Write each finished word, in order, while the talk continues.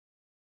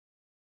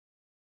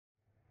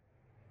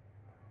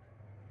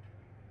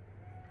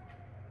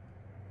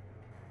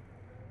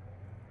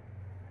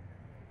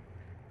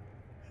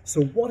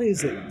So what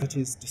is it that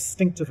is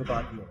distinctive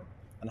about Europe?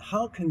 And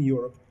how can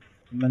Europe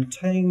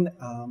maintain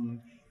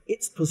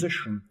its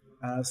position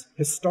as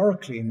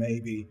historically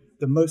maybe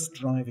the most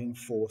driving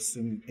force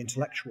in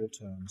intellectual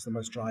terms, the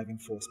most driving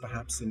force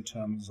perhaps in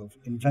terms of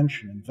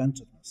invention,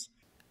 inventiveness?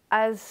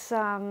 As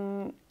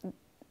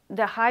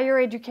the higher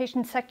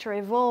education sector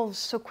evolves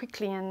so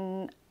quickly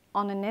and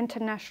on an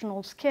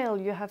international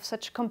scale, you have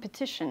such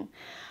competition.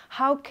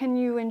 How can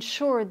you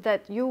ensure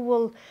that you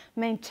will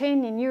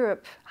maintain in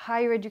Europe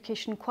higher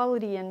education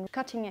quality and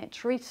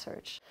cutting-edge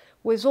research?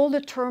 With all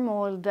the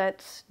turmoil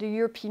that the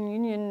European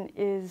Union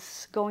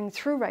is going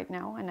through right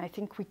now, and I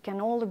think we can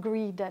all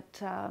agree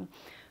that,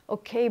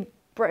 okay,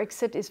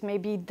 Brexit is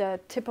maybe the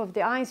tip of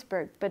the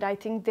iceberg, but I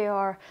think there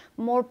are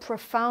more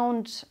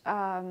profound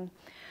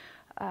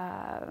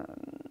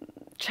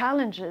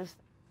challenges.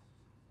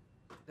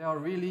 There are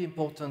really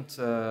important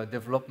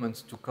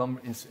developments to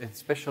come,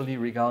 especially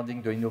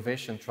regarding the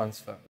innovation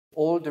transfer.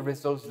 All the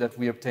results that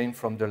we obtain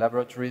from the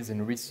laboratories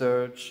in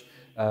research,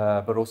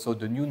 but also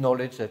the new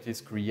knowledge that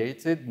is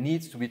created,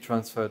 needs to be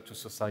transferred to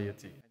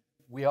society.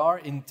 We are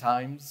in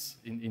times,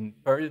 in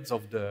periods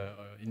of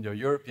in the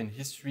European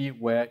history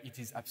where it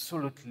is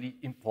absolutely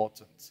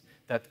important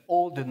that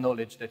all the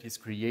knowledge that is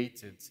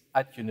created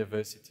at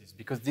universities,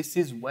 because this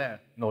is where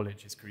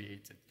knowledge is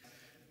created.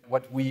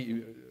 What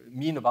we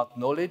mean about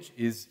knowledge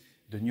is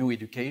the new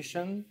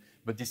education,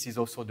 but this is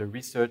also the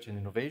research and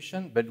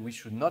innovation, but we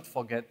should not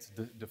forget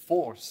the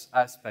fourth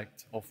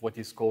aspect of what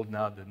is called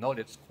now the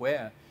knowledge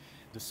square,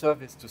 the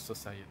service to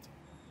society.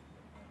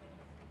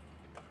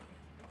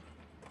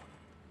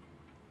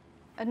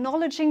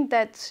 Acknowledging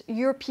that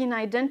European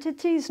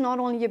identity is not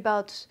only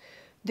about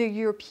the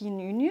European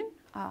Union.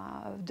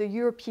 The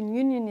European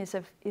Union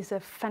is a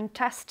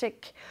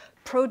fantastic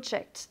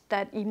project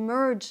that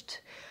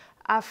emerged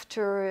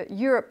after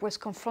Europe was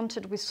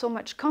confronted with so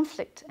much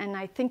conflict, and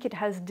I think it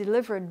has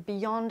delivered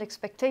beyond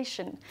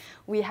expectation.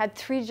 We had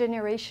 3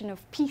 generations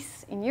of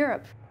peace in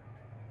Europe.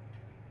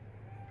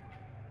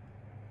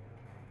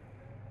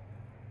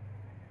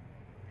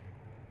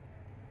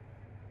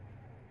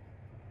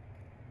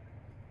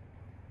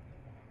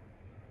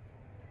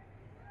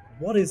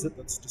 What is it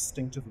that's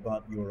distinctive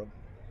about Europe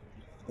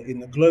in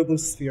the global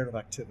sphere of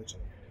activity?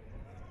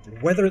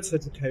 Whether it's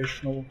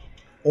educational,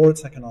 or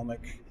it's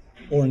economic,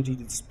 or indeed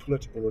it's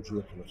political or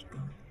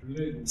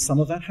geopolitical. Some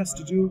of that has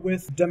to do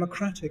with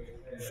democratic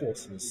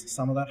forces.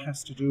 Some of that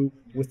has to do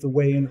with the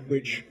way in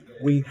which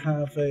we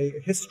have a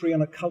history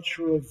and a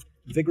culture of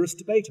vigorous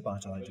debate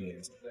about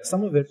ideas.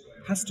 Some of it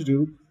has to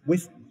do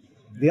with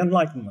the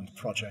Enlightenment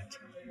project.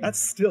 That's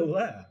still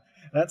there.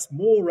 That's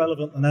more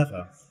relevant than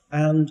ever.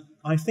 And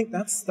I think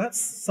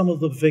that's some of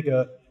the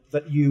vigor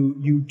that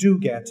you do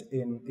get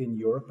in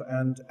Europe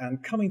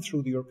and coming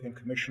through the European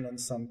Commission and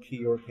some key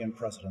European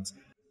presidents.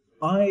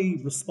 I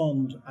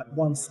respond at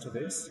once to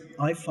this.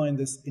 I find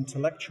this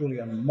intellectually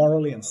and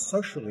morally and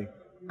socially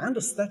and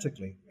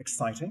aesthetically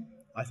exciting.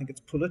 I think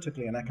it's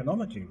politically and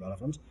economically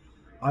relevant.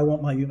 I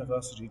want my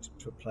university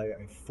to play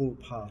a full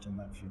part in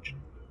that future.